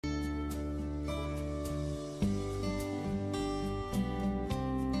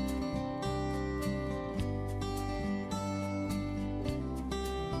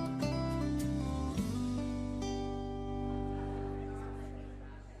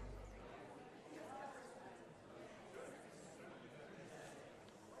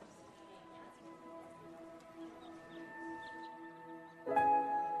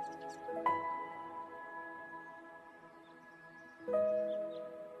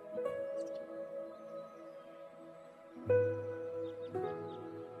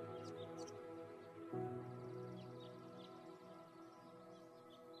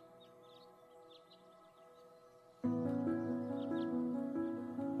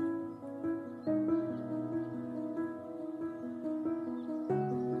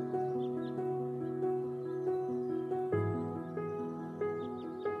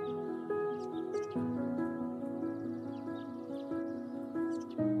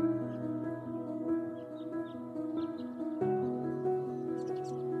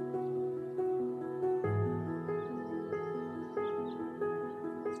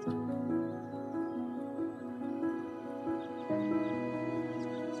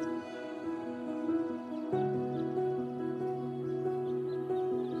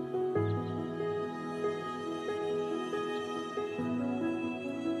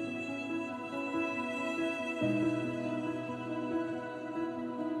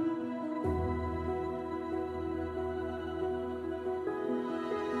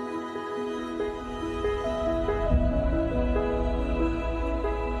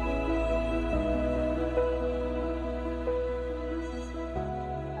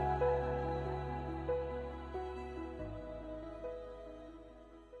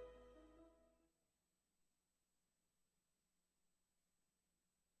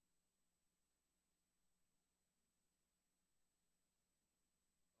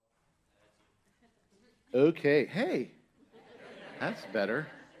Okay, hey, that's better.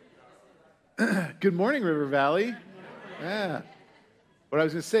 Good morning, River Valley. Yeah. What I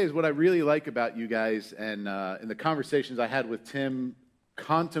was going to say is what I really like about you guys and in the conversations I had with Tim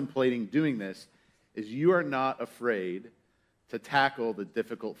contemplating doing this is you are not afraid to tackle the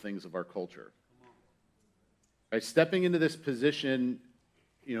difficult things of our culture. Right? Stepping into this position,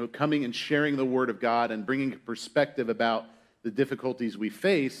 coming and sharing the Word of God and bringing a perspective about the difficulties we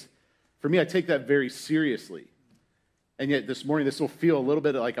face, for me, I take that very seriously. And yet this morning, this will feel a little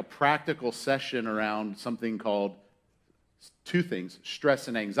bit like a practical session around something called two things, stress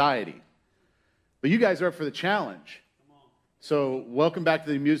and anxiety. But you guys are up for the challenge. So welcome back to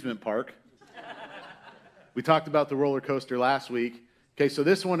the amusement park. We talked about the roller coaster last week. Okay, so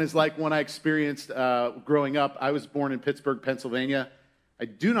this one is like one I experienced growing up. I was born in Pittsburgh, Pennsylvania. I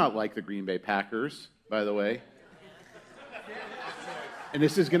do not like the Green Bay Packers, by the way. And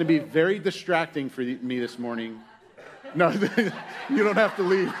this is going to be very distracting for me this morning. No, you don't have to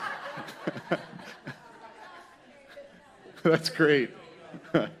leave. That's great.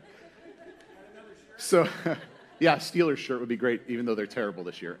 So, yeah, Steelers shirt would be great, even though they're terrible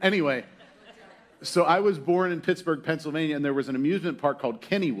this year. Anyway, so I was born in Pittsburgh, Pennsylvania, and there was an amusement park called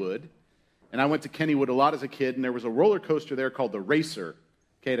Kennywood. And I went to Kennywood a lot as a kid, and there was a roller coaster there called the Racer.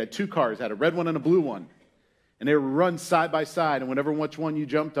 Okay, it had two cars, it had a red one and a blue one. And they were run side by side, and whenever which one you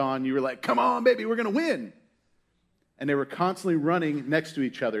jumped on, you were like, come on, baby, we're going to win. And they were constantly running next to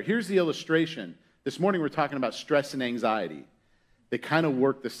each other. Here's the illustration. This morning we're talking about stress and anxiety. They kind of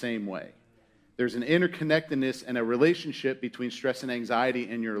work the same way. There's an interconnectedness and a relationship between stress and anxiety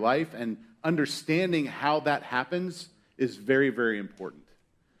in your life, and understanding how that happens is very, very important.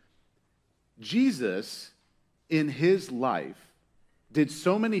 Jesus, in his life, did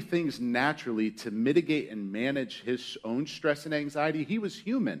so many things naturally to mitigate and manage his own stress and anxiety. He was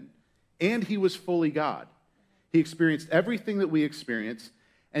human, and he was fully God. He experienced everything that we experience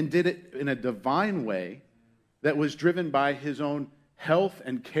and did it in a divine way that was driven by his own health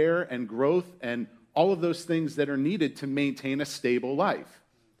and care and growth and all of those things that are needed to maintain a stable life.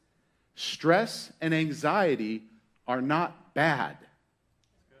 Stress and anxiety are not bad.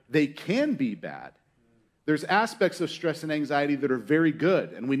 They can be bad. There's aspects of stress and anxiety that are very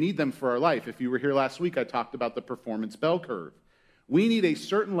good, and we need them for our life. If you were here last week, I talked about the performance bell curve. We need a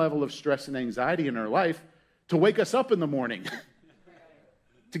certain level of stress and anxiety in our life to wake us up in the morning,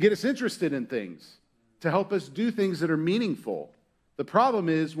 to get us interested in things, to help us do things that are meaningful. The problem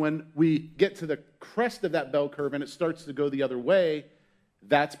is when we get to the crest of that bell curve and it starts to go the other way,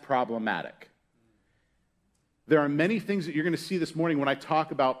 that's problematic. There are many things that you're going to see this morning when I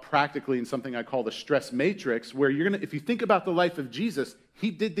talk about practically in something I call the stress matrix, where you're going to, if you think about the life of Jesus,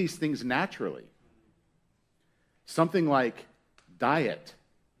 he did these things naturally. Something like diet.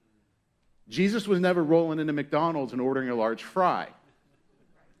 Jesus was never rolling into McDonald's and ordering a large fry.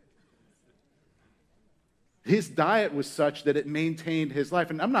 His diet was such that it maintained his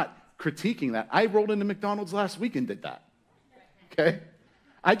life. And I'm not critiquing that. I rolled into McDonald's last week and did that. Okay?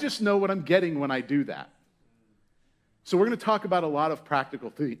 I just know what I'm getting when I do that. So we're going to talk about a lot of practical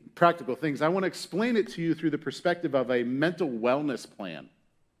things. I want to explain it to you through the perspective of a mental wellness plan.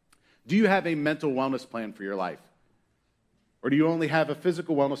 Do you have a mental wellness plan for your life? Or do you only have a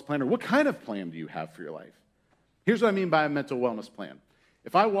physical wellness plan? Or what kind of plan do you have for your life? Here's what I mean by a mental wellness plan.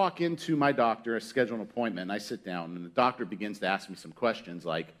 If I walk into my doctor, I schedule an appointment, and I sit down, and the doctor begins to ask me some questions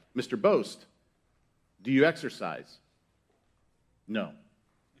like, Mr. Boast, do you exercise? No.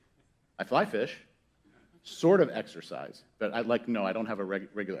 I fly fish. Sort of exercise, but I don't have a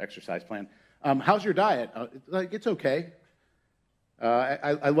regular exercise plan. How's your diet? It's okay.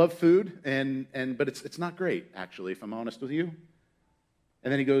 I love food, but it's not great, actually, if I'm honest with you.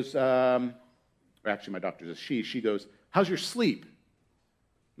 And then he goes, or actually my doctor's a she. She goes, how's your sleep?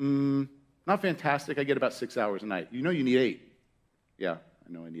 Not fantastic. I get about 6 hours a night. You need 8. Yeah,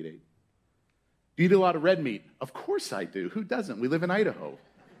 I know I need 8. Do you eat a lot of red meat? Of course I do. Who doesn't? We live in Idaho.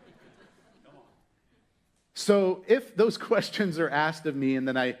 So if those questions are asked of me and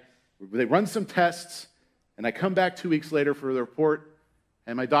then they run some tests and I come back 2 weeks later for the report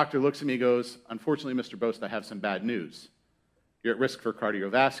and my doctor looks at me and goes, unfortunately, Mr. Boast, I have some bad news. You're at risk for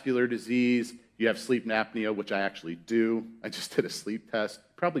cardiovascular disease. You have sleep apnea, which I actually do. I just did a sleep test.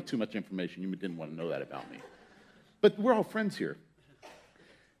 Probably too much information. You didn't want to know that about me. But we're all friends here.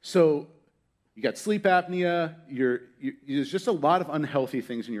 So you got sleep apnea, there's just a lot of unhealthy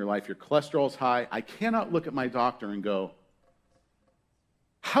things in your life. Your cholesterol's high. I cannot look at my doctor and go,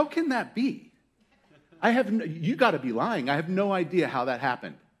 how can that be? You got to be lying. I have no idea how that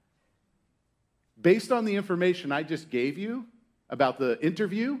happened. Based on the information I just gave you about the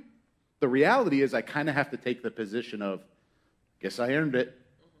interview, The reality is I kind of have to take the position of, guess I earned it.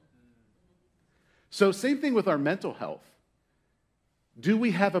 So same thing with our mental health. Do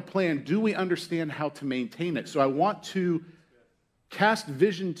we have a plan? Do we understand how to maintain it? So I want to cast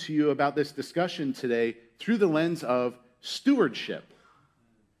vision to you about this discussion today through the lens of stewardship.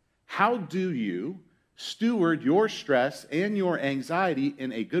 How do you steward your stress and your anxiety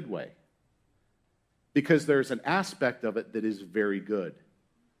in a good way? Because there's an aspect of it that is very good.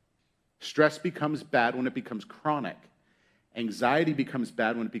 Stress becomes bad when it becomes chronic. Anxiety becomes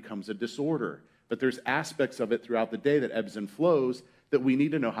bad when it becomes a disorder. But there's aspects of it throughout the day that ebbs and flows that we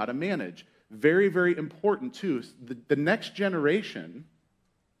need to know how to manage. Very, very important too. The next generation,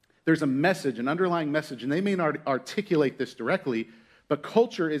 there's a message, an underlying message, and they may not articulate this directly, but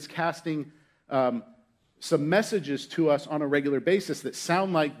culture is casting some messages to us on a regular basis that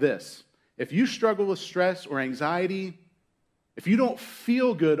sound like this. If you struggle with stress or anxiety, if you don't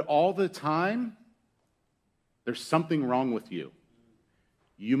feel good all the time, there's something wrong with you.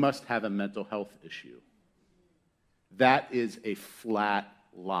 You must have a mental health issue. That is a flat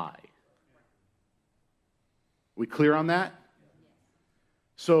lie. We clear on that?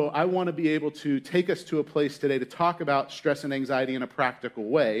 So I want to be able to take us to a place today to talk about stress and anxiety in a practical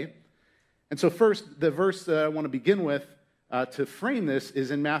way. And so first, the verse that I want to begin with to frame this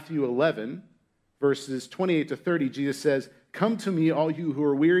is in Matthew 11, verses 28 to 30. Jesus says, "Come to me, all you who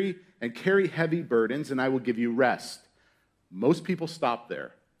are weary and carry heavy burdens, and I will give you rest." Most people stop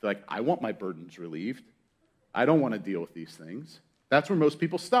there. They're like, I want my burdens relieved. I don't want to deal with these things. That's where most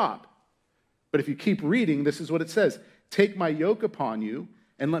people stop. But if you keep reading, this is what it says. "Take my yoke upon you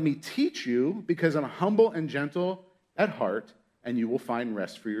and let me teach you, because I'm humble and gentle at heart, and you will find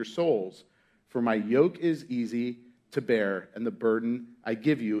rest for your souls. For my yoke is easy to bear, and the burden I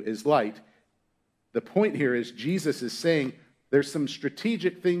give you is light." The point here is Jesus is saying there's some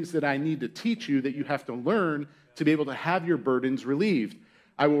strategic things that I need to teach you that you have to learn to be able to have your burdens relieved.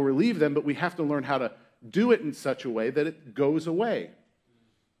 I will relieve them, but we have to learn how to do it in such a way that it goes away.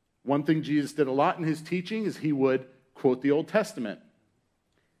 One thing Jesus did a lot in his teaching is he would quote the Old Testament.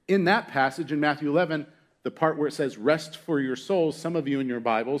 In that passage in Matthew 11, the part where it says, "Rest for your souls," some of you in your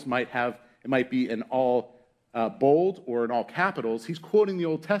Bibles might have, it might be in all bold or in all capitals. He's quoting the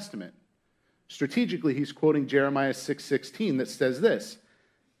Old Testament. Strategically, he's quoting Jeremiah 6:16 that says this.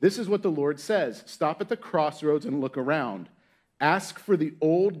 "This is what the Lord says, stop at the crossroads and look around. Ask for the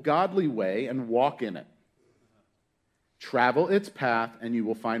old godly way and walk in it. Travel its path and you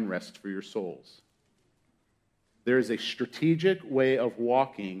will find rest for your souls." There is a strategic way of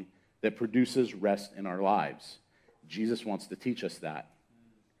walking that produces rest in our lives. Jesus wants to teach us that.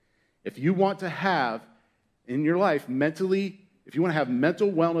 If you want to have in your life mentally, if you want to have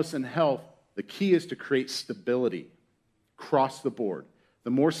mental wellness and health, the key is to create stability across the board.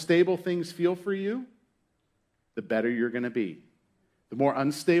 The more stable things feel for you, the better you're going to be. The more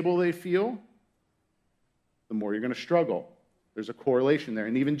unstable they feel, the more you're going to struggle. There's a correlation there,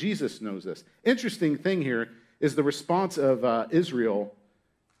 and even Jesus knows this. Interesting thing here is the response of Israel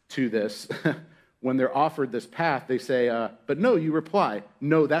to this. When they're offered this path, they say, but no, you reply,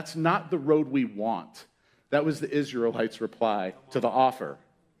 "No, that's not the road we want." That was the Israelites' reply to the offer.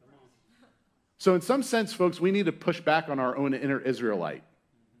 So in some sense, folks, we need to push back on our own inner Israelite.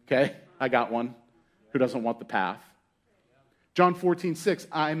 Okay? I got one who doesn't want the path. John 14:6,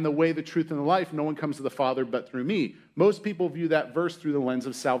 "I'm the way, the truth, and the life. No one comes to the Father but through me." Most people view that verse through the lens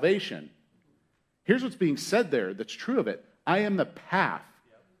of salvation. Here's what's being said there that's true of it. I am the path.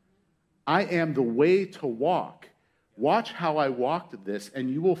 I am the way to walk. Watch how I walked this,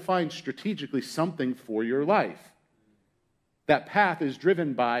 and you will find strategically something for your life. That path is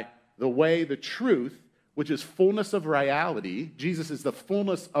driven by the way, the truth, which is fullness of reality. Jesus is the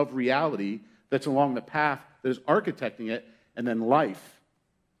fullness of reality that's along the path that is architecting it, and then life.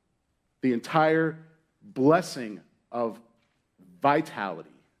 The entire blessing of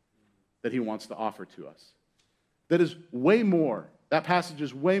vitality that he wants to offer to us. That is way more, that passage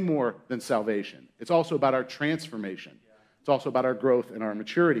is way more than salvation. It's also about our transformation. It's also about our growth and our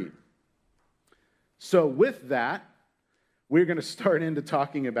maturity. So with that, we're going to start into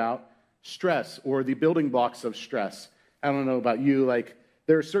talking about stress, or the building blocks of stress. I don't know about you,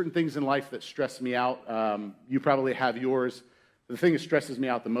 there are certain things in life that stress me out. You probably have yours. The thing that stresses me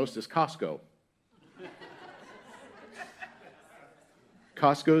out the most is Costco.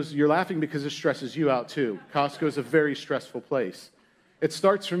 You're laughing because it stresses you out too. Costco's a very stressful place. It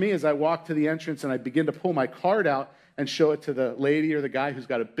starts for me as I walk to the entrance and I begin to pull my card out and show it to the lady or the guy who's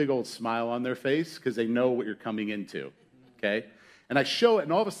got a big old smile on their face because they know what you're coming into, okay? And I show it,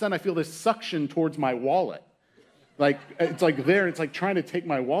 and all of a sudden I feel this suction towards my wallet. Like, it's like there, it's like trying to take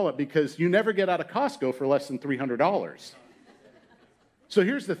my wallet because you never get out of Costco for less than $300. So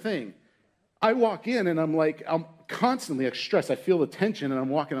here's the thing. I walk in and I'm constantly stressed. I feel the tension and I'm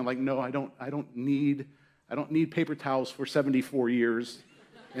walking, I'm like, no, I don't need paper towels for 74 years.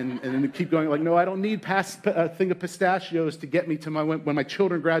 And then keep going, like, no, I don't need a thing of pistachios to get me to when my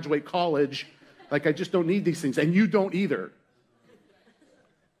children graduate college. Like, I just don't need these things. And you don't either.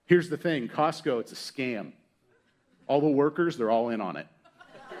 Here's the thing. Costco, it's a scam. All the workers, they're all in on it.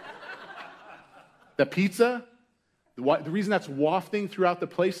 The pizza, the reason that's wafting throughout the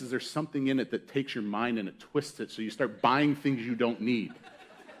place is there's something in it that takes your mind and it twists it so you start buying things you don't need.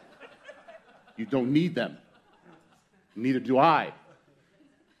 You don't need them. Neither do I.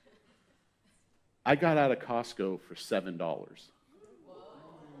 I got out of Costco for $7.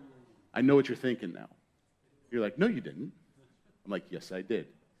 I know what you're thinking now. You're like, no, you didn't. I'm like, yes, I did.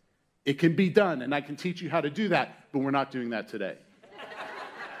 It can be done, and I can teach you how to do that, but we're not doing that today.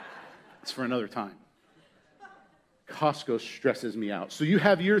 It's for another time. Costco stresses me out. So you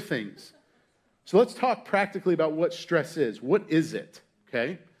have your things. So let's talk practically about what stress is. What is it?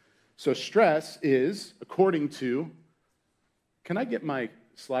 Okay? So stress is, according to, can I get my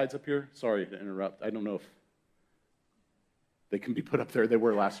slides up here? Sorry to interrupt. I don't know if they can be put up there. They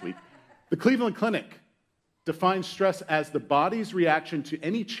were last week. The Cleveland Clinic defines stress as the body's reaction to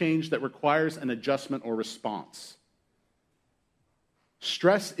any change that requires an adjustment or response.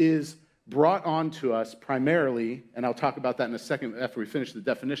 Stress is brought on to us primarily, and I'll talk about that in a second after we finish the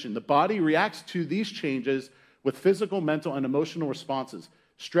definition. The body reacts to these changes with physical, mental, and emotional responses.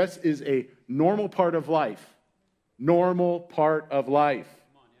 Stress is a normal part of life. Normal part of life.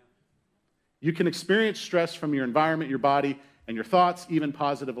 You can experience stress from your environment, your body, and your thoughts. Even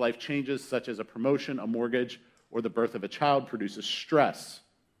positive life changes, such as a promotion, a mortgage, or the birth of a child, produces stress.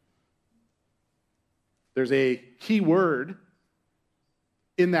 There's a key word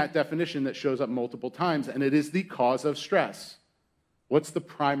in that definition that shows up multiple times, and it is the cause of stress. What's the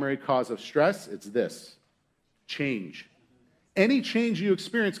primary cause of stress? It's this: change. Any change you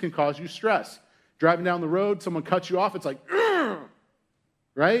experience can cause you stress. Driving down the road, someone cuts you off, it's like, "Ugh!"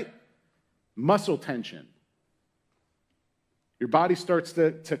 Right? Muscle tension. Your body starts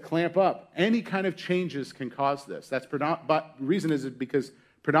to clamp up. Any kind of changes can cause this. But the reason is because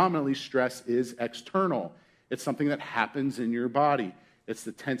predominantly stress is external. It's something that happens in your body. It's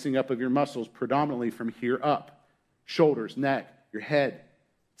the tensing up of your muscles, predominantly from here up. Shoulders, neck, your head.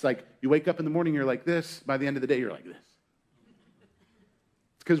 It's like you wake up in the morning, you're like this. By the end of the day, you're like this.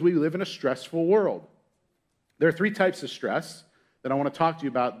 It's because we live in a stressful world. There are 3 types of stress that I want to talk to you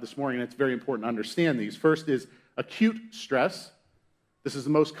about this morning, and it's very important to understand these. First is acute stress. This is the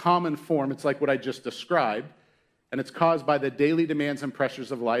most common form. It's like what I just described, and it's caused by the daily demands and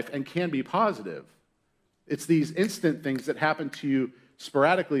pressures of life and can be positive. It's these instant things that happen to you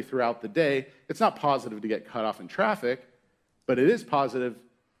sporadically throughout the day. It's not positive to get cut off in traffic, but it is positive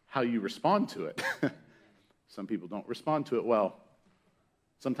how you respond to it. Some people don't respond to it well.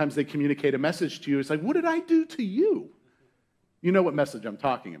 Sometimes they communicate a message to you. It's like, what did I do to you? You know what message I'm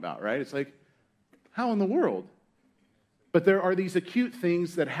talking about, right? It's like, how in the world? But there are these acute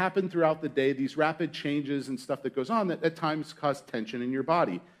things that happen throughout the day, these rapid changes and stuff that goes on that at times cause tension in your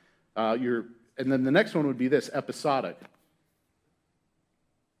body. And then the next one would be this, episodic.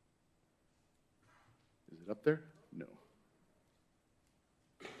 Is it up there? No.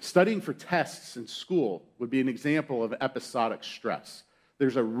 Studying for tests in school would be an example of episodic stress.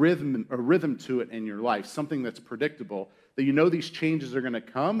 There's a rhythm to it in your life, something that's predictable, that you know these changes are going to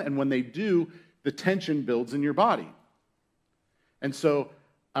come, and when they do, the tension builds in your body. And so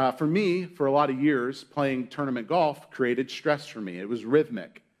for me, for a lot of years, playing tournament golf created stress for me. It was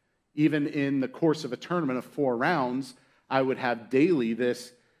rhythmic. Even in the course of a tournament of 4 rounds, I would have daily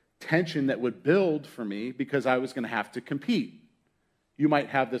this tension that would build for me because I was going to have to compete. You might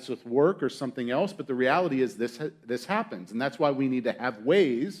have this with work or something else, but the reality is this happens. And that's why we need to have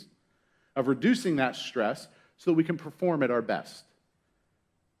ways of reducing that stress so that we can perform at our best.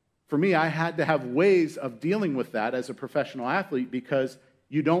 For me, I had to have ways of dealing with that as a professional athlete because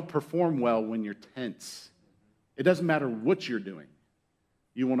you don't perform well when you're tense. It doesn't matter what you're doing.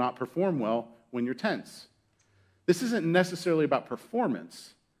 You will not perform well when you're tense. This isn't necessarily about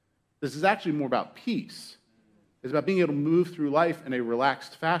performance. This is actually more about peace. It's about being able to move through life in a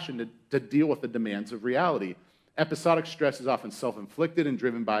relaxed fashion to deal with the demands of reality. Episodic stress is often self-inflicted and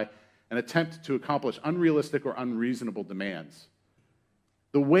driven by an attempt to accomplish unrealistic or unreasonable demands.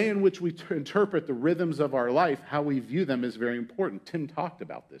 The way in which we interpret the rhythms of our life, how we view them, is very important. Tim talked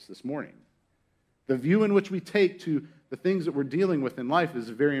about this morning. The view in which we take to the things that we're dealing with in life is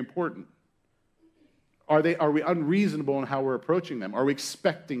very important. Are we unreasonable in how we're approaching them? Are we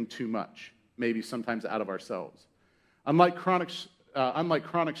expecting too much, maybe sometimes out of ourselves? Unlike chronic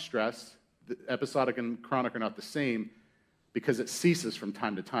stress, the episodic and chronic are not the same because it ceases from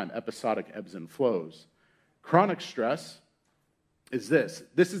time to time. Episodic ebbs and flows. Chronic stress is this.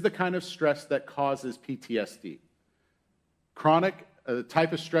 This is the kind of stress that causes PTSD. Chronic, the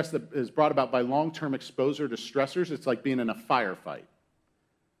type of stress that is brought about by long-term exposure to stressors, it's like being in a firefight.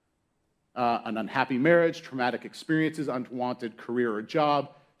 An unhappy marriage, traumatic experiences, unwanted career or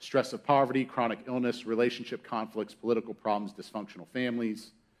job, stress of poverty, chronic illness, relationship conflicts, political problems, dysfunctional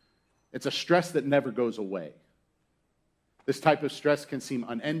families. It's a stress that never goes away. This type of stress can seem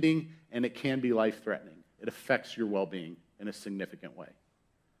unending, and it can be life-threatening. It affects your well-being in a significant way.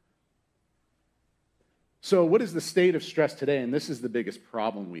 So what is the state of stress today? And this is the biggest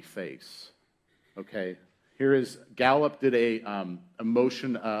problem we face. Okay, here is Gallup did a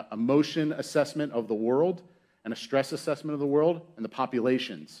emotion assessment of the world and a stress assessment of the world and the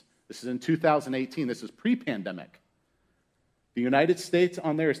populations. This is in 2018. This is pre-pandemic. The United States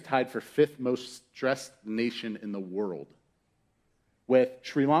on there is tied for 5th most stressed nation in the world, with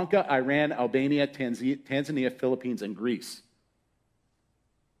Sri Lanka, Iran, Albania, Tanzania, Philippines, and Greece.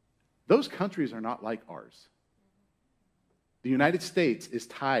 Those countries are not like ours. The United States is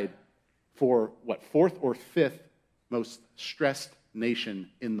tied for, 4th or 5th most stressed nation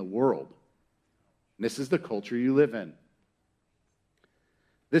in the world. And this is the culture you live in.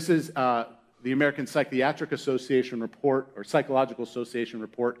 This is the American Psychiatric Association report, or Psychological Association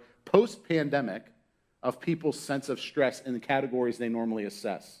report, post-pandemic, of people's sense of stress in the categories they normally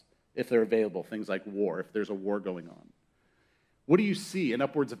assess, if they're available, things like war, if there's a war going on. What do you see? An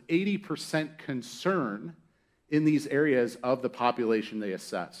upwards of 80% concern in these areas of the population they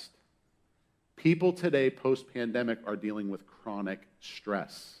assessed. People today, post-pandemic, are dealing with chronic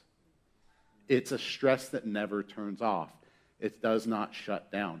stress. It's a stress that never turns off. It does not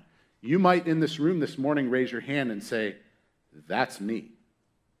shut down. You might, in this room this morning, raise your hand and say, that's me.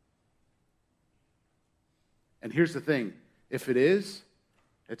 And here's the thing, if it is,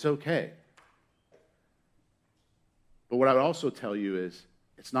 it's okay. But what I would also tell you is,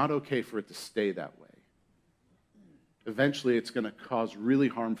 it's not okay for it to stay that way. Eventually, it's going to cause really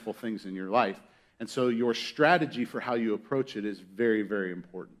harmful things in your life. And so your strategy for how you approach it is very, very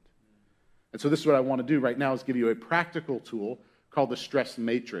important. And so this is what I want to do right now, is give you a practical tool called the stress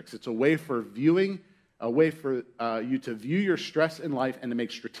matrix. It's a way for you to view your stress in life and to make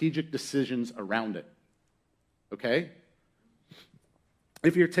strategic decisions around it. Okay?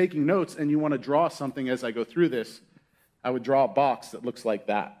 If you're taking notes and you want to draw something as I go through this, I would draw a box that looks like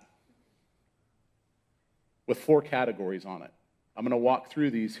that with 4 categories on it. I'm going to walk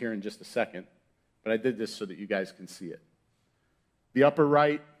through these here in just a second, but I did this so that you guys can see it. The upper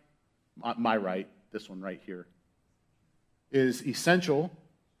right, my right, this one right here, is essential.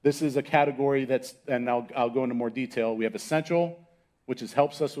 This is a category that's, and I'll go into more detail. We have essential, which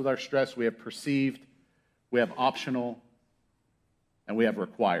helps us with our stress. We have perceived, we have optional, and we have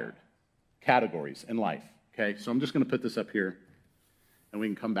required categories in life. Okay, so I'm just going to put this up here, and we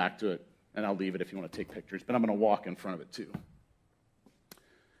can come back to it, and I'll leave it if you want to take pictures, but I'm going to walk in front of it too.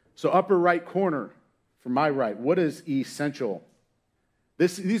 So upper right corner, from my right, what is essential?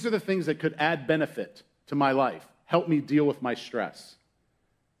 These are the things that could add benefit to my life, help me deal with my stress.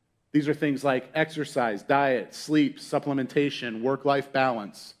 These are things like exercise, diet, sleep, supplementation, work-life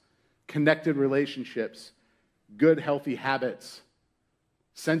balance, connected relationships, good, healthy habits,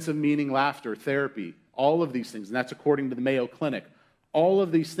 sense of meaning, laughter, therapy, all of these things, and that's according to the Mayo Clinic. All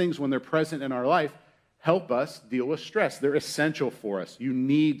of these things, when they're present in our life, help us deal with stress. They're essential for us. You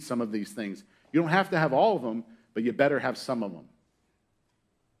need some of these things. You don't have to have all of them, but you better have some of them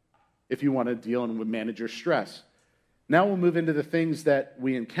if you want to deal and manage your stress. Now we'll move into the things that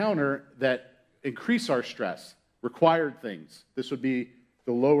we encounter that increase our stress, required things. This would be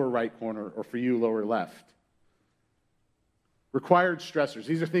the lower right corner, or for you, lower left. Required stressors.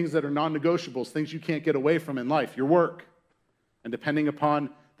 These are things that are non-negotiables, things you can't get away from in life, your work. And depending upon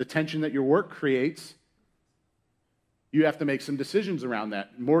the tension that your work creates, you have to make some decisions around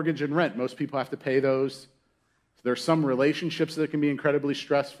that. Mortgage and rent, most people have to pay those. There are some relationships that can be incredibly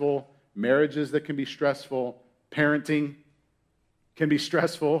stressful, marriages that can be stressful, parenting can be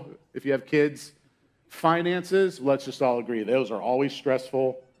stressful if you have kids. Finances, let's just all agree, those are always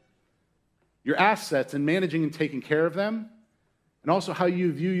stressful. Your assets and managing and taking care of them, and also how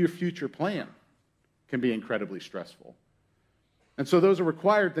you view your future plan can be incredibly stressful. And so those are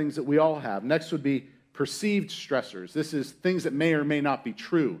required things that we all have. Next would be perceived stressors. This is things that may or may not be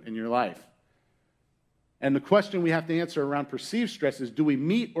true in your life. And the question we have to answer around perceived stress is, do we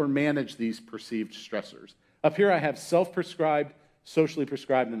meet or manage these perceived stressors? Up here I have self-prescribed, socially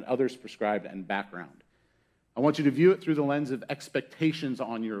prescribed, and others prescribed, and background. I want you to view it through the lens of expectations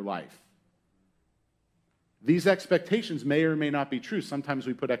on your life. These expectations may or may not be true. Sometimes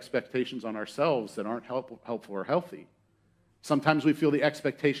we put expectations on ourselves that aren't helpful or healthy. Sometimes we feel the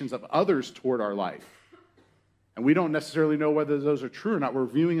expectations of others toward our life. And we don't necessarily know whether those are true or not. We're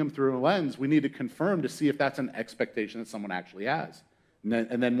viewing them through a lens. We need to confirm to see if that's an expectation that someone actually has.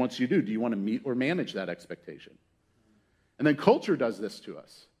 And then once you do you want to meet or manage that expectation? And then culture does this to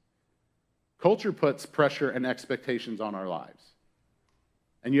us. Culture puts pressure and expectations on our lives.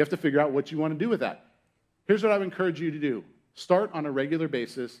 And you have to figure out what you want to do with that. Here's what I would encourage you to do. Start on a regular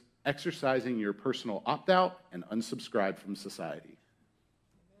basis exercising your personal opt-out and unsubscribe from society.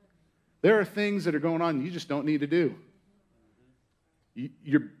 There are things that are going on you just don't need to do.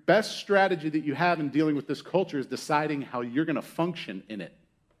 Your best strategy that you have in dealing with this culture is deciding how you're going to function in it.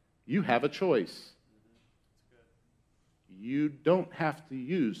 You have a choice. You don't have to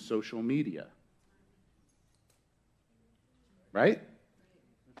use social media. Right?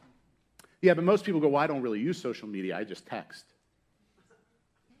 Yeah, but most people go, well, I don't really use social media. I just text.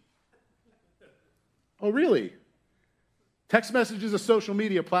 Oh, really? Text message is a social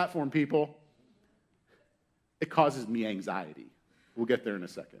media platform, people. It causes me anxiety. We'll get there in a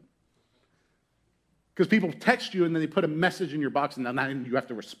second. Because people text you and then they put a message in your box and then you have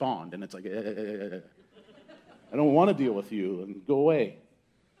to respond. And it's like, I don't want to deal with you, and go away.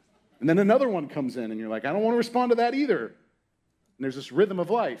 And then another one comes in and you're like, I don't want to respond to that either. And there's this rhythm of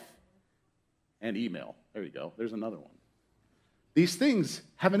life. And email. There you go. There's another one. These things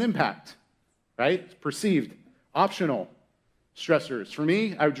have an impact, right? Perceived, optional stressors. For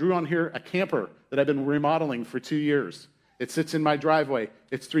me, I drew on here a camper that I've been remodeling for 2 years. It sits in my driveway.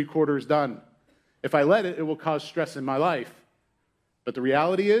 It's 3/4 done. If I let it, it will cause stress in my life. But the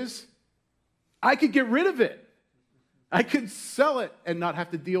reality is, I could get rid of it. I could sell it and not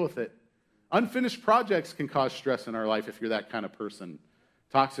have to deal with it. Unfinished projects can cause stress in our life if you're that kind of person.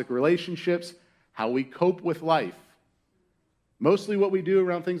 Toxic relationships, how we cope with life. Mostly what we do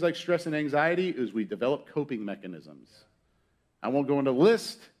around things like stress and anxiety is we develop coping mechanisms. I won't go into the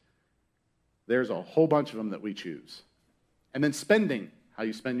list. There's a whole bunch of them that we choose. And then spending, how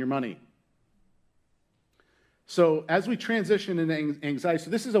you spend your money. So as we transition into anxiety, so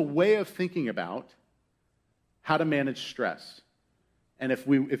this is a way of thinking about how to manage stress. And if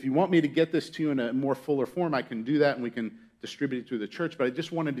you want me to get this to you in a more fuller form, I can do that and we can distribute it through the church, but I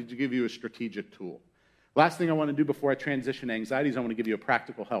just wanted to give you a strategic tool. Last thing I want to do before I transition to anxiety is I want to give you a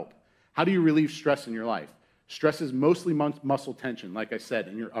practical help. How do you relieve stress in your life? Stress is mostly muscle tension, like I said,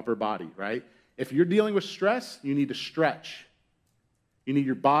 in your upper body, right? If you're dealing with stress, you need to stretch. You need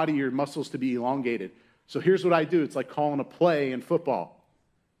your body, your muscles to be elongated. So here's what I do. It's like calling a play in football.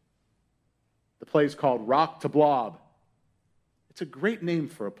 The play is called Rock to Blob. It's a great name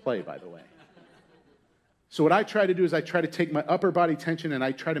for a play, by the way. So what I try to do is I try to take my upper body tension and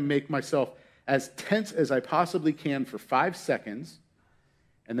I try to make myself as tense as I possibly can for 5 seconds,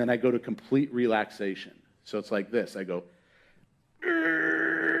 and then I go to complete relaxation. So it's like this. I go,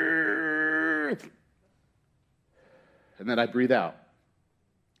 and then I breathe out.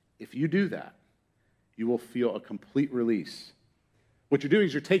 If you do that, you will feel a complete release. What you're doing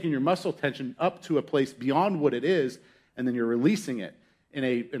is you're taking your muscle tension up to a place beyond what it is, and then you're releasing it. In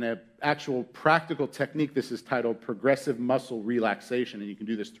a actual practical technique, this is titled progressive muscle relaxation, and you can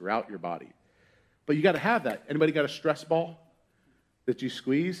do this throughout your body. But you got to have that. Anybody got a stress ball that you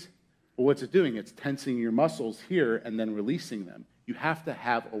squeeze? Well, what's it doing? It's tensing your muscles here and then releasing them. You have to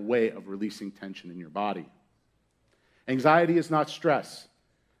have a way of releasing tension in your body. Anxiety is not stress,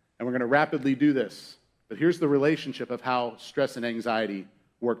 and we're going to rapidly do this. But here's the relationship of how stress and anxiety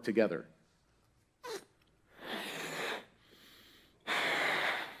work together.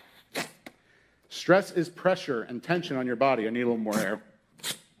 Stress is pressure and tension on your body. I need a little more air.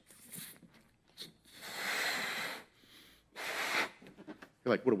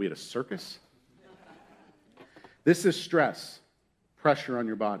 You're like, what are we at a circus? This is stress, pressure on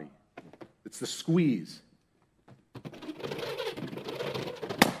your body. It's the squeeze.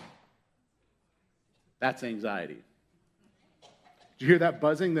 That's anxiety. Did you hear that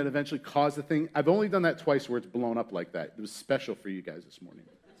buzzing that eventually caused the thing? I've only done that twice where it's blown up like that. It was special for you guys this morning.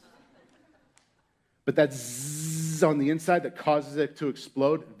 But that zzz on the inside that causes it to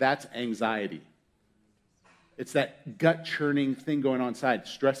explode, that's anxiety. It's that gut-churning thing going on inside.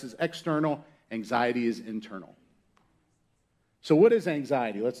 Stress is external, anxiety is internal. So what is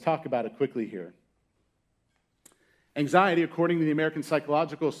anxiety? Let's talk about it quickly here. Anxiety, according to the American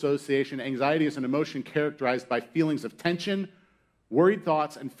Psychological Association, anxiety is an emotion characterized by feelings of tension, worried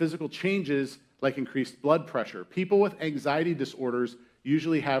thoughts, and physical changes like increased blood pressure. People with anxiety disorders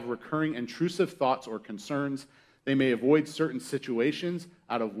usually have recurring intrusive thoughts or concerns. They may avoid certain situations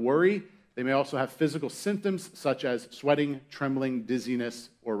out of worry. They may also have physical symptoms such as sweating, trembling, dizziness,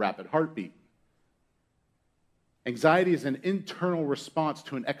 or rapid heartbeat. Anxiety is an internal response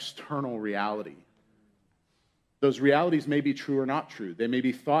to an external reality. Those realities may be true or not true. They may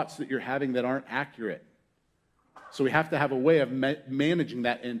be thoughts that you're having that aren't accurate. So we have to have a way of managing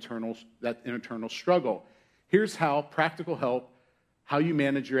that internal struggle. Here's how, practical help, how you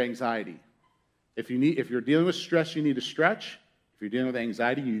manage your anxiety. If you're dealing with stress, you need to stretch. If you're dealing with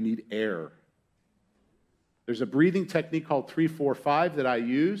anxiety, you need air. There's a breathing technique called 3-4-5 that I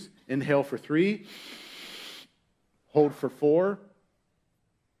use. Inhale for 3, hold for 4,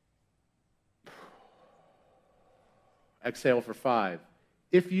 exhale for 5.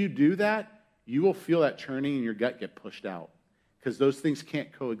 If you do that, you will feel that churning in your gut get pushed out because those things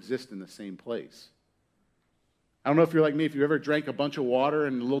can't coexist in the same place. I don't know if you're like me, if you ever drank a bunch of water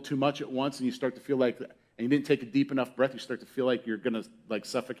and a little too much at once and you start to feel like, and you didn't take a deep enough breath, you start to feel like you're going to like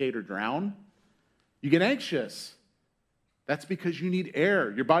suffocate or drown. You get anxious. That's because you need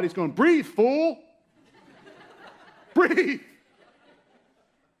air. Your body's going, breathe, fool. Breathe.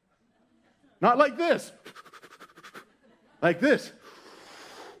 Not like this. Like this.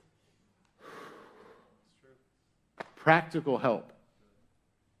 Practical help.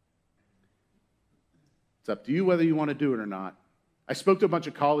 It's up to you whether you want to do it or not. I spoke to a bunch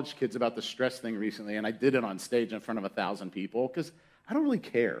of college kids about the stress thing recently, and I did it on stage in front of 1,000 people because I don't really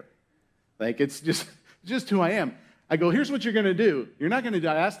care. Like, it's just who I am. I go, here's what you're going to do. You're not going to do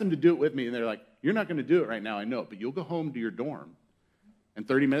it. I asked them to do it with me, and they're like, you're not going to do it right now, I know, but you'll go home to your dorm, and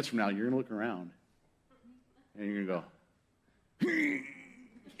 30 minutes from now, you're going to look around, and you're going to go,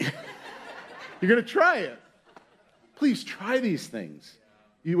 you're going to try it. Please try these things.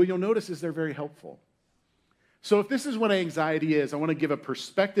 What you'll notice is they're very helpful. So if this is what anxiety is, I want to give a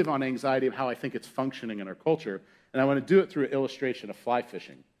perspective on anxiety of how I think it's functioning in our culture, and I want to do it through an illustration of fly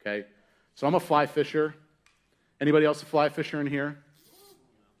fishing, okay? So I'm a fly fisher. Anybody else a fly fisher in here?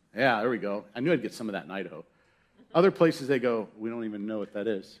 Yeah, there we go. I knew I'd get some of that in Idaho. Other places they go, we don't even know what that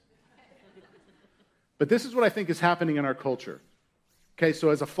is. But this is what I think is happening in our culture. Okay, so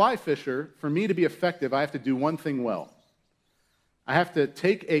as a fly fisher, for me to be effective, I have to do one thing well. I have to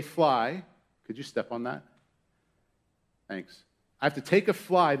take a fly. Could you step on that? Thanks. I have to take a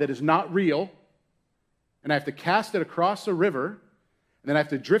fly that is not real, and I have to cast it across a river, and then I have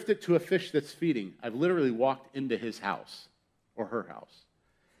to drift it to a fish that's feeding. I've literally walked into his house or her house.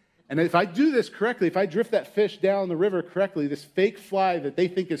 And if I do this correctly, if I drift that fish down the river correctly, this fake fly that they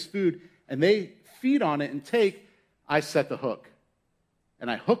think is food, and they feed on it and take, I set the hook. And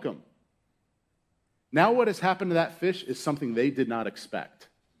I hook them. Now what has happened to that fish is something they did not expect.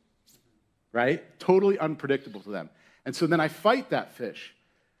 Right? Totally unpredictable to them. And so then I fight that fish.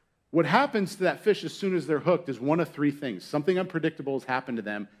 What happens to that fish as soon as they're hooked is one of three things. Something unpredictable has happened to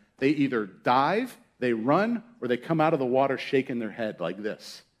them. They either dive, they run, or they come out of the water shaking their head like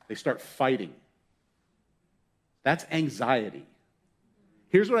this. They start fighting. That's anxiety.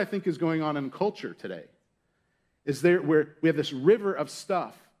 Here's what I think is going on in culture today. Where we have this river of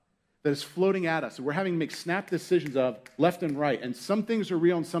stuff that is floating at us. We're having to make snap decisions of left and right. And some things are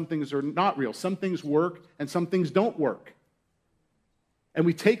real and some things are not real. Some things work and some things don't work. And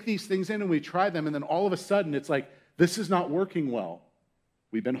we take these things in and we try them, and then all of a sudden it's like, this is not working well.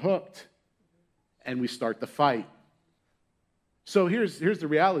 We've been hooked. And we start the fight. So here's the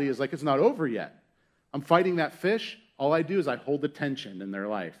reality is like it's not over yet. I'm fighting that fish. All I do is I hold the tension in their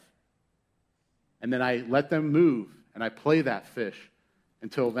life. And then I let them move, and I play that fish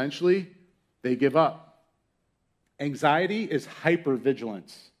until eventually they give up. Anxiety is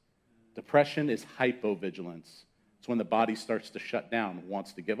hypervigilance. Depression is hypovigilance. It's when the body starts to shut down and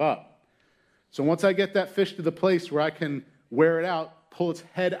wants to give up. So once I get that fish to the place where I can wear it out, pull its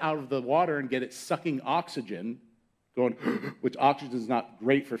head out of the water and get it sucking oxygen, going, which oxygen is not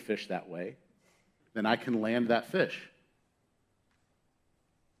great for fish that way, then I can land that fish.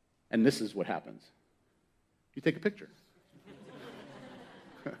 And this is what happens. You take a picture.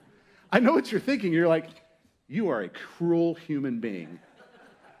 I know what you're thinking. You're like, you are a cruel human being.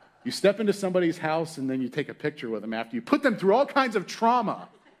 You step into somebody's house and then you take a picture with them after you put them through all kinds of trauma.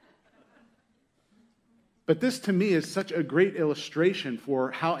 But this, to me, is such a great illustration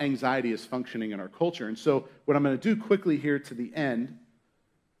for how anxiety is functioning in our culture. And so what I'm going to do quickly here to the end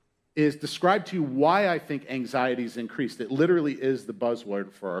is describe to you why I think anxiety is increased. It literally is the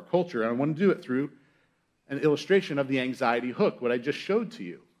buzzword for our culture. And I want to do it through an illustration of the anxiety hook, what I just showed to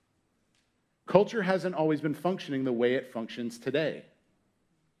you. Culture hasn't always been functioning the way it functions today.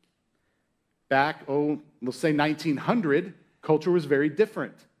 Back, we'll say 1900, culture was very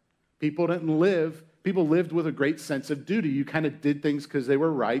different. People lived with a great sense of duty. You kind of did things because they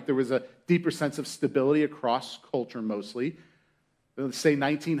were right. There was a deeper sense of stability across culture mostly. Let's say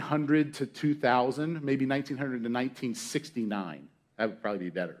 1900 to 2000, maybe 1900 to 1969. That would probably be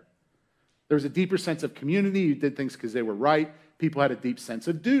better. There was a deeper sense of community. You did things because they were right. People had a deep sense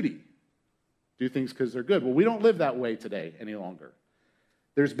of duty. Do things because they're good. Well, we don't live that way today any longer.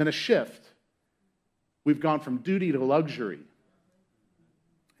 There's been a shift. We've gone from duty to luxury.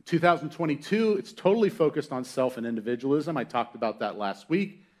 2022, it's totally focused on self and individualism. I talked about that last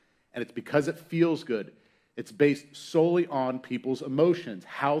week, and it's because it feels good. It's based solely on people's emotions.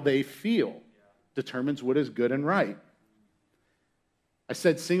 How they feel determines what is good and right. I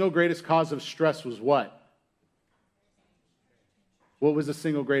said single greatest cause of stress was what? What was the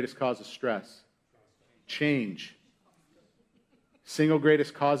single greatest cause of stress? Change. Single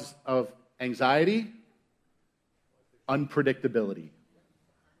greatest cause of anxiety? Unpredictability.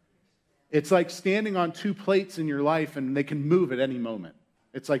 It's like standing on two plates in your life and they can move at any moment.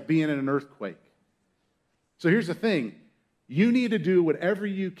 It's like being in an earthquake. So here's the thing. You need to do whatever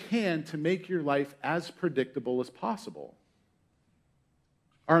you can to make your life as predictable as possible.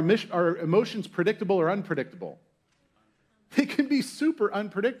 Are emotions predictable or unpredictable? They can be super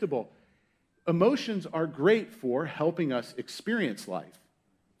unpredictable. Emotions are great for helping us experience life.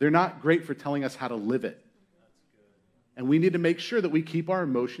 They're not great for telling us how to live it. And we need to make sure that we keep our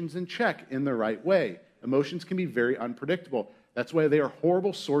emotions in check in the right way. Emotions can be very unpredictable. That's why they are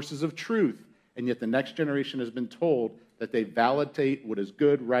horrible sources of truth. And yet the next generation has been told that they validate what is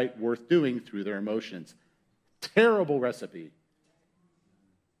good, right, worth doing through their emotions. Terrible recipe.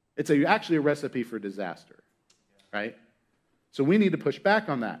 It's actually a recipe for disaster, right? So we need to push back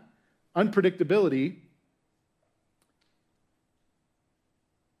on that. Unpredictability.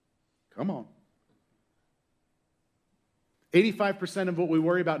 Come on. 85% of what we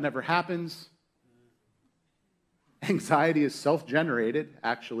worry about never happens. Anxiety is self-generated,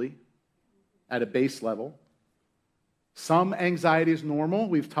 actually, at a base level. Some anxiety is normal.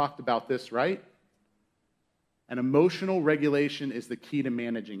 We've talked about this, right? And emotional regulation is the key to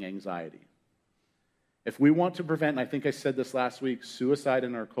managing anxiety. If we want to prevent, and I think I said this last week, suicide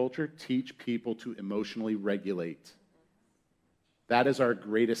in our culture, teach people to emotionally regulate. That is our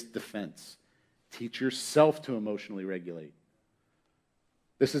greatest defense. Teach yourself to emotionally regulate.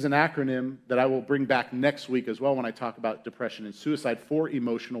 This is an acronym that I will bring back next week as well when I talk about depression and suicide for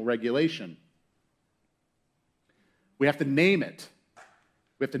emotional regulation. We have to name it.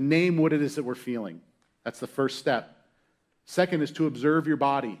 We have to name what it is that we're feeling. That's the first step. Second is to observe your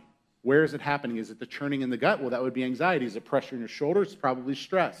body. Where is it happening? Is it the churning in the gut? Well, that would be anxiety. Is it pressure in your shoulders? It's probably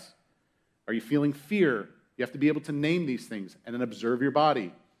stress. Are you feeling fear? You have to be able to name these things and then observe your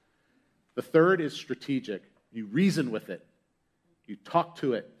body. The third is strategic. You reason with it. You talk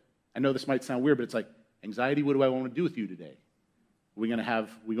to it. I know this might sound weird, but it's like, anxiety, what do I want to do with you today? We going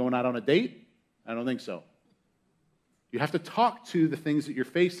out on a date? I don't think so. You have to talk to the things that you're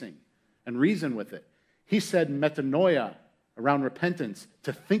facing and reason with it. He said metanoia, around repentance,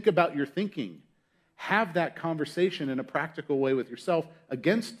 to think about your thinking. Have that conversation in a practical way with yourself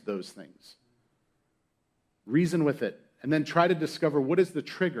against those things. Reason with it, and then try to discover what is the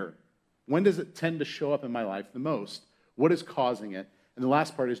trigger. When does it tend to show up in my life the most? What is causing it? And the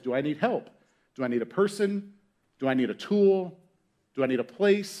last part is, do I need help? Do I need a person? Do I need a tool? Do I need a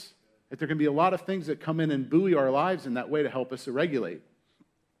place? If there can be a lot of things that come in and buoy our lives in that way to help us to regulate.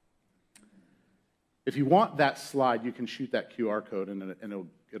 If you want that slide, you can shoot that QR code and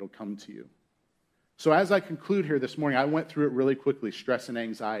it'll come to you. So as I conclude here this morning, I went through it really quickly, stress and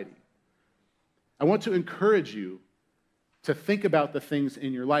anxiety. I want to encourage you to think about the things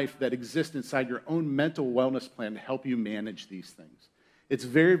in your life that exist inside your own mental wellness plan to help you manage these things. It's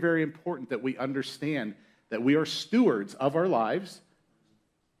very, very important that we understand that we are stewards of our lives,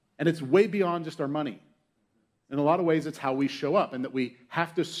 and it's way beyond just our money. In a lot of ways, it's how we show up, and that we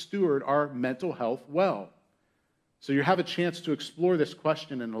have to steward our mental health well. So you have a chance to explore this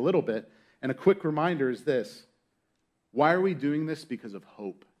question in a little bit, and a quick reminder is this. Why are we doing this? Because of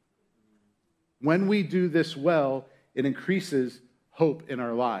hope. When we do this well, it increases hope in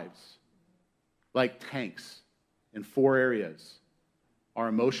our lives, like tanks in 4 areas: our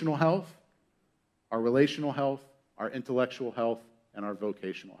emotional health, our relational health, our intellectual health, and our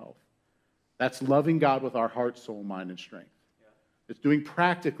vocational health. That's loving God with our heart, soul, mind, and strength. Yeah. It's doing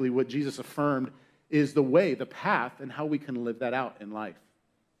practically what Jesus affirmed is the way, the path, and how we can live that out in life.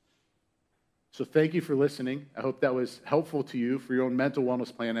 So thank you for listening. I hope that was helpful to you for your own mental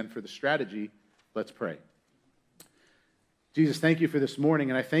wellness plan and for the strategy. Let's pray. Jesus, thank you for this morning,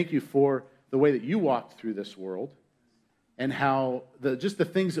 and I thank you for the way that you walked through this world and how just the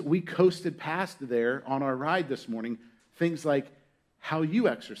things that we coasted past there on our ride this morning, things like how you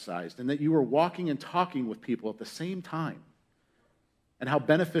exercised and that you were walking and talking with people at the same time, and how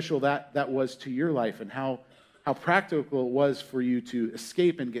beneficial that was to your life, and how practical it was for you to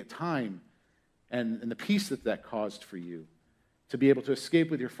escape and get time, and the peace that caused for you, to be able to escape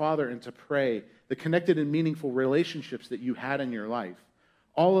with your Father and to pray, the connected and meaningful relationships that you had in your life.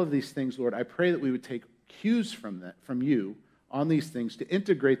 All of these things, Lord, I pray that we would take cues from you on these things to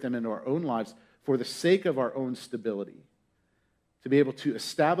integrate them into our own lives for the sake of our own stability, to be able to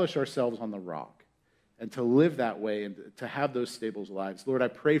establish ourselves on the rock and to live that way and to have those stable lives. Lord, I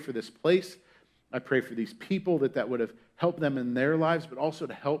pray for this place. I pray for these people that would have helped them in their lives, but also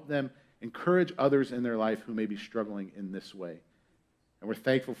to help them encourage others in their life who may be struggling in this way. And we're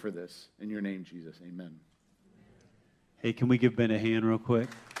thankful for this. In your name, Jesus, amen. Hey, can we give Ben a hand real quick?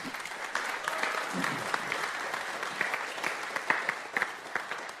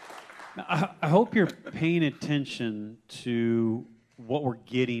 I hope you're paying attention to what we're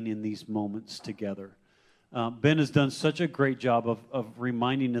getting in these moments together. Ben has done such a great job of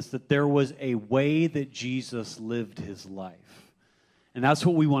reminding us that there was a way that Jesus lived his life. And that's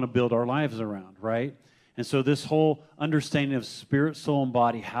what we want to build our lives around, right? And so this whole understanding of spirit, soul, and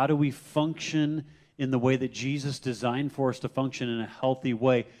body, how do we function in the way that Jesus designed for us to function in a healthy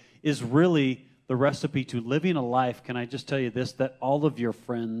way, is really the recipe to living a life, can I just tell you this, that all of your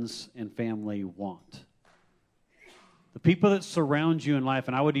friends and family want. The people that surround you in life,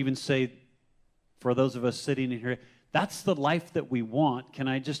 and I would even say for those of us sitting in here, that's the life that we want. Can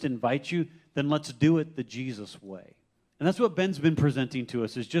I just invite you? Then let's do it the Jesus way. And that's what Ben's been presenting to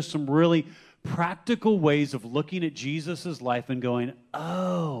us, is just some really practical ways of looking at Jesus' life and going,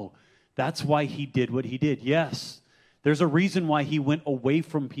 oh, that's why he did what he did. Yes, there's a reason why he went away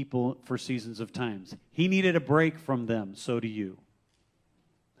from people for seasons of times. He needed a break from them. So do you.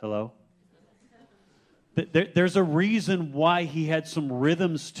 Hello? There's a reason why he had some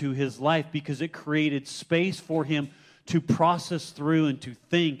rhythms to his life, because it created space for him to process through and to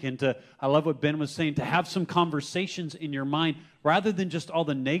think and to, I love what Ben was saying, to have some conversations in your mind rather than just all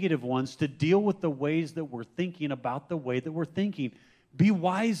the negative ones, to deal with the ways that we're thinking about the way that we're thinking. Be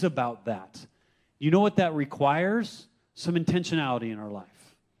wise about that. You know what that requires? Some intentionality in our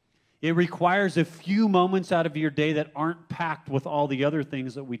life. It requires a few moments out of your day that aren't packed with all the other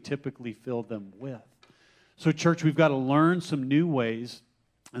things that we typically fill them with. So church, we've got to learn some new ways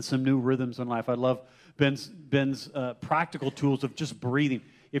and some new rhythms in life. I love Ben's practical tools of just breathing.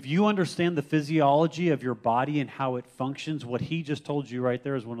 If you understand the physiology of your body and how it functions, what he just told you right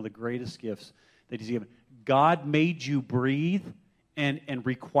there is one of the greatest gifts that he's given. God made you breathe and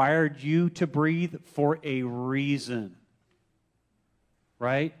required you to breathe for a reason,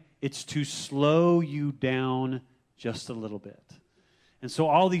 right? It's to slow you down just a little bit. And so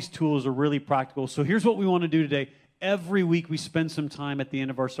all these tools are really practical. So here's what we want to do today. Every week we spend some time at the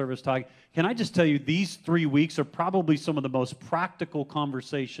end of our service talking. Can I just tell you, these 3 weeks are probably some of the most practical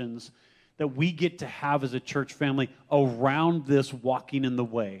conversations that we get to have as a church family around this walking in the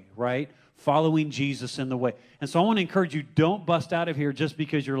way, right? Following Jesus in the way. And so I want to encourage you, don't bust out of here just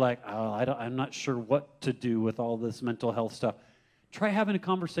because you're like, oh, I'm not sure what to do with all this mental health stuff. Try having a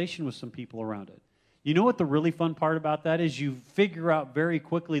conversation with some people around it. You know what the really fun part about that is? You figure out very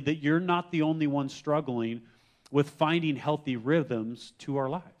quickly that you're not the only one struggling with finding healthy rhythms to our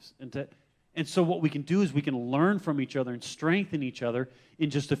lives. And so what we can do is we can learn from each other and strengthen each other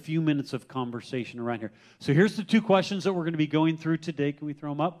in just a few minutes of conversation around here. So here's the 2 questions that we're going to be going through today. Can we throw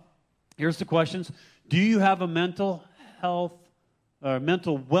them up? Here's the questions. Do you have a mental health or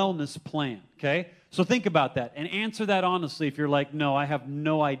mental wellness plan? Okay? So think about that and answer that honestly. If you're like, no, I have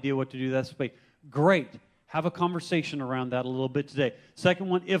no idea what to do, that's great. Have a conversation around that a little bit today. Second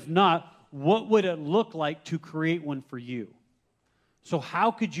one, if not, what would it look like to create one for you? So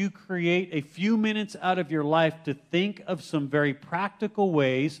how could you create a few minutes out of your life to think of some very practical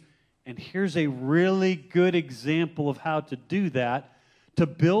ways, and here's a really good example of how to do that, to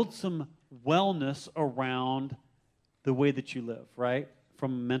build some wellness around the way that you live, right?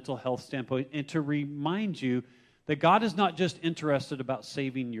 From a mental health standpoint, and to remind you that God is not just interested about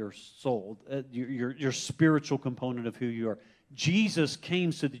saving your soul, your spiritual component of who you are. Jesus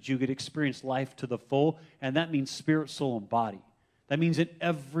came so that you could experience life to the full, and that means spirit, soul, and body. That means in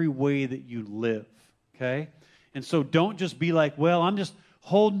every way that you live, okay? And so don't just be like, well, I'm just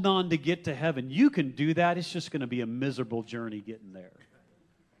holding on to get to heaven. You can do that. It's just going to be a miserable journey getting there.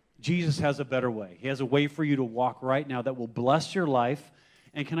 Jesus has a better way. He has a way for you to walk right now that will bless your life.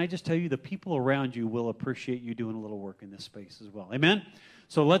 And can I just tell you, the people around you will appreciate you doing a little work in this space as well. Amen?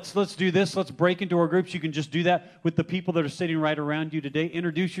 So let's do this. Let's break into our groups. You can just do that with the people that are sitting right around you today.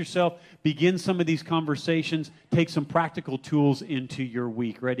 Introduce yourself. Begin some of these conversations. Take some practical tools into your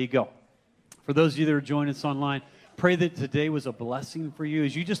week. Ready, go. For those of you that are joining us online, pray that today was a blessing for you.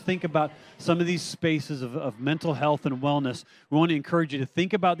 As you just think about some of these spaces of mental health and wellness, we want to encourage you to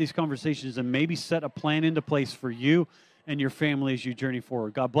think about these conversations and maybe set a plan into place for you and your family as you journey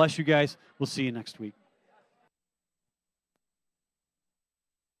forward. God bless you guys. We'll see you next week.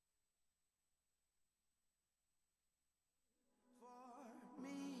 For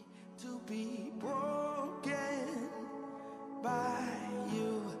me to be broken by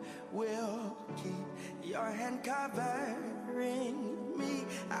you will keep your hand covering me.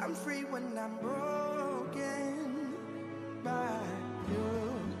 I'm free when I'm broken by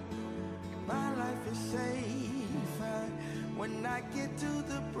you. My life is safer when I get to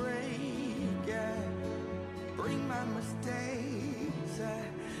the break. Bring my mistakes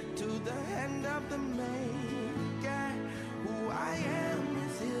to the hand of the maker. Who I am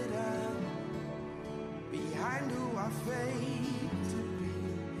is hidden behind who I fake to be.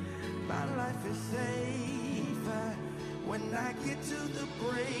 My life is safer when I get to the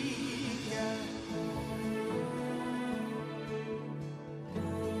break.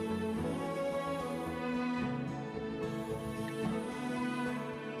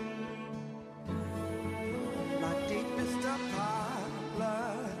 My deepest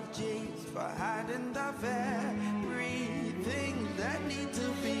apologies for hiding the very things that need to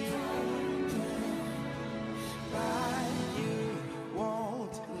be by you.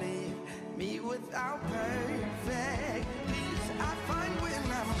 Won't leave me without perfect peace. I find when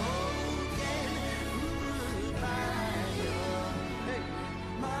I'm broken by you. Hey,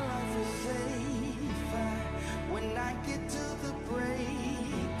 my life is safer when I get to the break.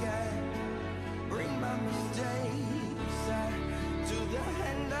 Bring my mistakes to the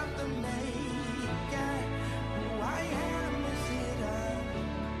hand of the maker. Who I am is hidden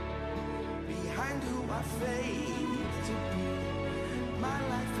behind who I fake to be. My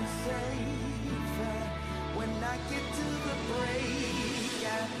life is safer when I get to the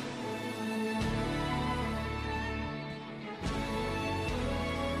break.